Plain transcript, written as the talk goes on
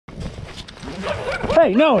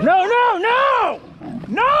Hey, no, no, no, no!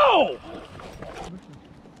 No!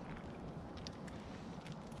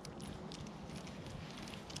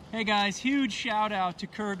 Hey guys, huge shout out to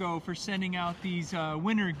Kurgo for sending out these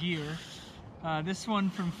winter gear. This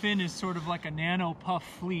one from Finn is sort of like a nano puff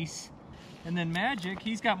fleece. And then Magic,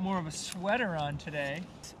 he's got more of a sweater on today,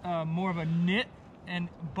 more of a knit. And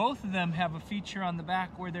both of them have a feature on the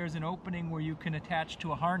back where there's an opening where you can attach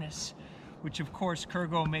to a harness, which of course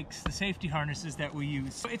Kurgo makes the safety harnesses that we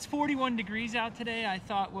use. It's 41 degrees out today. I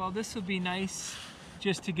thought, well, this would be nice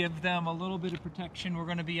just to give them a little bit of protection. We're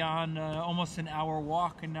gonna be on almost an hour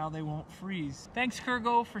walk and now they won't freeze. Thanks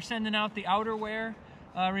Kurgo for sending out the outerwear.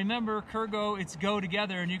 Remember Kurgo, it's go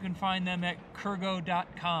together, and you can find them at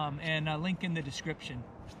kurgo.com and a link in the description.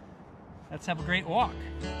 Let's have a great walk.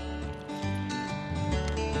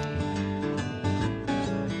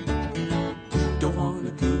 Don't want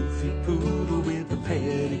a goofy poodle with a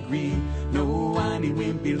pedigree. No whiny,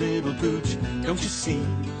 wimpy little pooch, don't you see?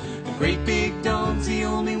 A great big dog's the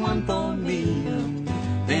only one for me.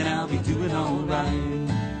 Then I'll be doing alright.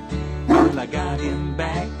 Well, I got him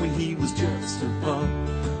back when he was just a pup.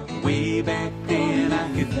 Way back then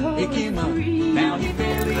I could pick him up. Now he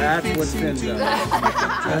barely fits into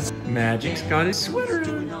that. Magic's got his sweater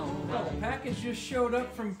on. Well, the package just showed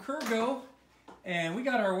up from Kurgo, and we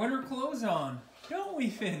got our winter clothes on. Don't we,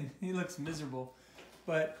 Finn? He looks miserable.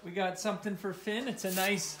 But we got something for Finn. It's a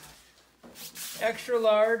nice extra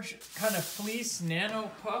large kind of fleece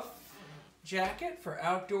nano puff jacket for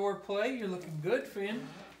outdoor play. You're looking good, Finn.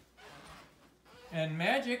 And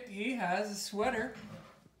Magic, he has a sweater.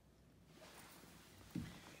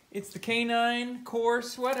 It's the Canine Core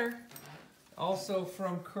sweater, also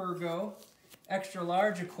from Kurgo. Extra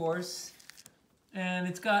large, of course. And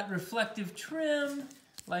it's got reflective trim,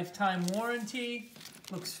 lifetime warranty.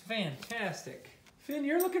 Looks fantastic. Finn,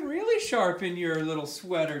 you're looking really sharp in your little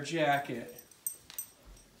sweater jacket.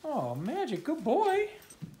 Oh, Magic, good boy.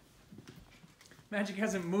 Magic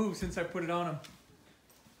hasn't moved since I put it on him.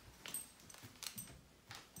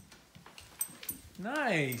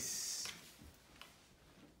 Nice.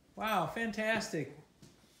 Wow, fantastic.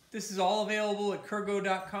 This is all available at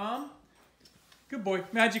kurgo.com. Good boy.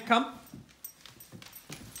 Magic, come.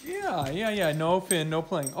 Yeah. No, Finn, no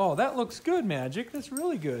playing. Oh, that looks good, Magic. That's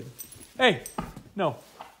really good. Hey, no.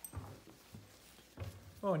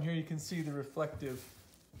 Oh, and here you can see the reflective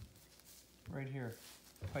right here,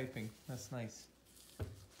 piping. That's nice.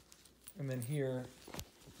 And then here,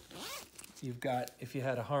 you've got, if you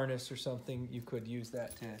had a harness or something, you could use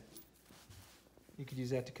that to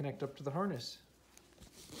connect up to the harness.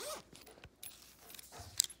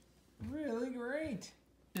 Really great.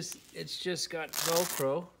 It's just got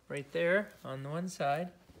GoPro right there on the one side.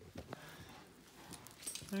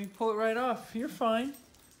 Let me pull it right off. You're fine.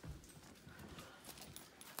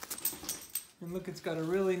 And look, it's got a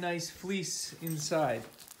really nice fleece inside.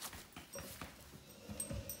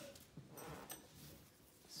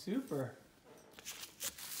 Super.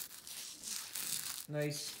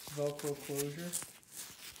 Nice Velcro closure.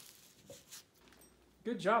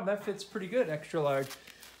 Good job, that fits pretty good, extra large.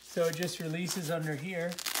 So it just releases under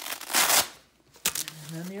here.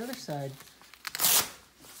 And then the other side.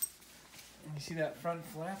 And you see that front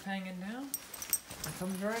flap hanging down? It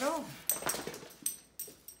comes right off.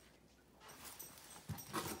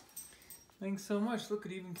 Thanks so much. Look,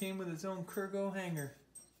 it even came with its own Kurgo hanger.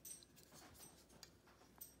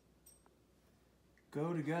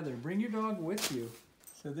 Go together. Bring your dog with you.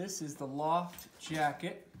 So this is the Loft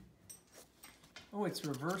jacket. Oh, it's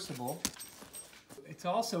reversible. It's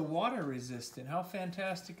also water resistant. How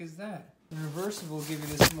fantastic is that? The reversible will give you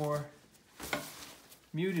this more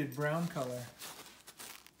muted brown color.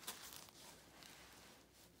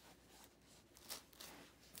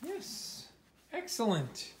 Yes,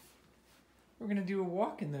 excellent. We're gonna do a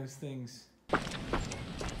walk in those things.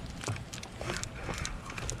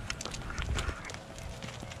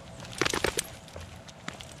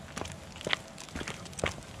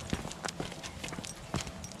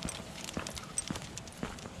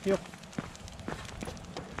 Heel.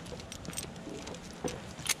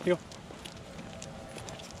 Heel.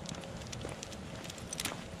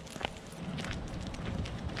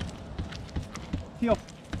 Heel.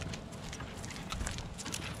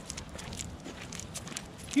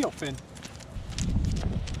 Heel, Finn.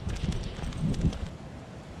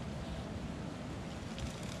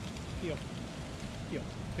 Heel. Heel,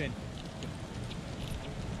 Finn.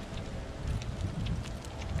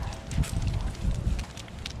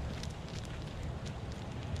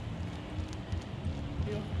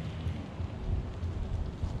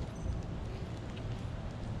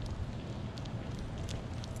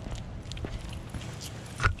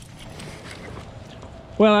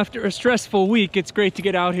 Well, after a stressful week, it's great to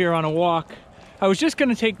get out here on a walk. I was just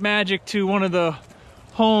gonna take Magic to one of the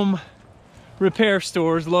home repair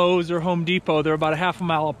stores, Lowe's or Home Depot. They're about a half a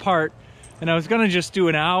mile apart. And I was gonna just do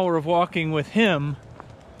an hour of walking with him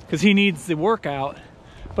because he needs the workout.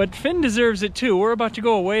 But Finn deserves it too. We're about to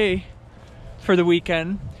go away for the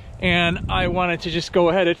weekend, and I wanted to just go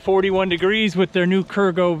ahead at 41 degrees with their new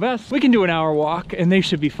Kurgo vest. We can do an hour walk and they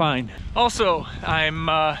should be fine. Also, I'm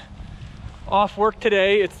off work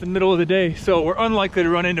today. It's the middle of the day, so we're unlikely to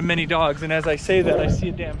run into many dogs. And as I say that, I see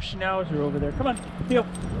a damn schnauzer over there. Come on, Theo.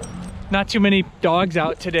 Not too many dogs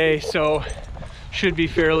out today, so should be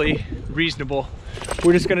fairly reasonable.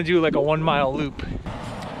 We're just gonna do like a 1 mile loop.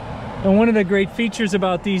 And one of the great features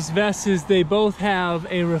about these vests is they both have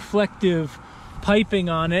a reflective piping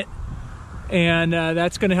on it, and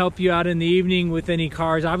that's going to help you out in the evening with any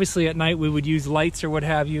cars. Obviously at night we would use lights or what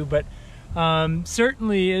have you, but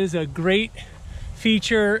certainly is a great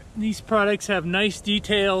feature. These products have nice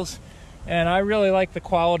details and I really like the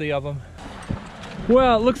quality of them.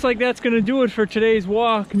 Well, it looks like that's going to do it for today's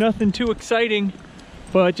walk. Nothing too exciting,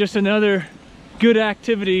 but just another good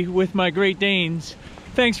activity with my Great Danes.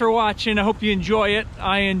 Thanks for watching. I hope you enjoy it.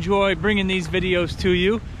 I enjoy bringing these videos to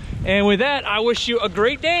you. And with that, I wish you a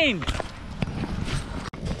Great Dane.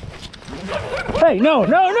 Hey, no,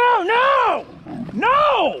 no, no, no!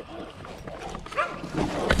 No!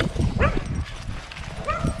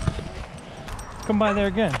 Come by there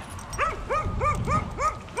again.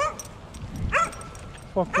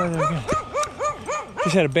 Walk by there again.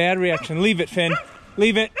 Just had a bad reaction. Leave it, Finn.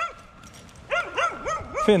 Leave it.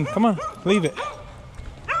 Finn, come on. Leave it.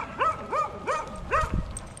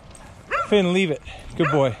 Finn, leave it.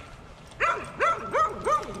 Good boy.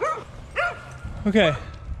 Okay.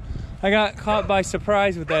 I got caught by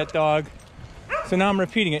surprise with that dog, so now I'm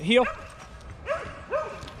repeating it. Heel.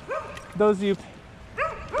 Those of you.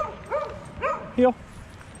 Heel.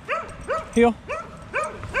 Heel.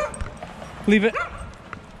 Leave it.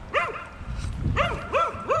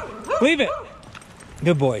 Leave it.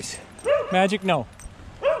 Good boys. Magic, no.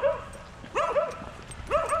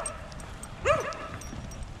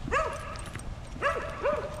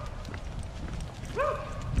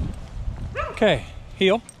 Okay,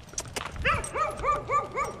 heel.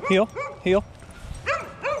 Heel, heel.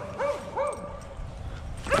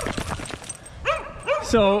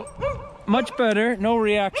 So, much better. No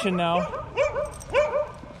reaction now.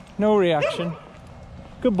 No reaction.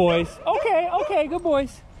 Good boys. Okay, okay, good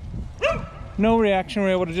boys. No reaction. We're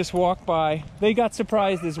able to just walk by. They got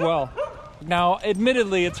surprised as well. Now,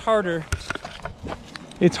 admittedly, it's harder.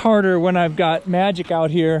 It's harder when I've got Magic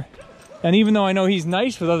out here. And even though I know he's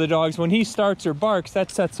nice with other dogs, when he starts or barks,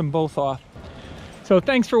 that sets them both off. So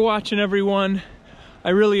thanks for watching, everyone.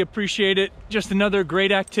 I really appreciate it. Just another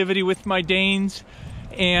great activity with my Danes.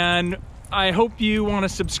 And I hope you want to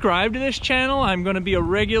subscribe to this channel. I'm going to be a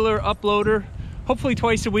regular uploader, hopefully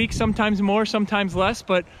twice a week, sometimes more, sometimes less,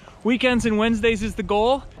 but weekends and Wednesdays is the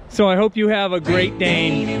goal. So I hope you have a Great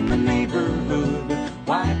Dane. In the neighborhood,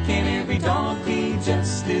 why can't every dog be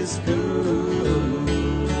just as good?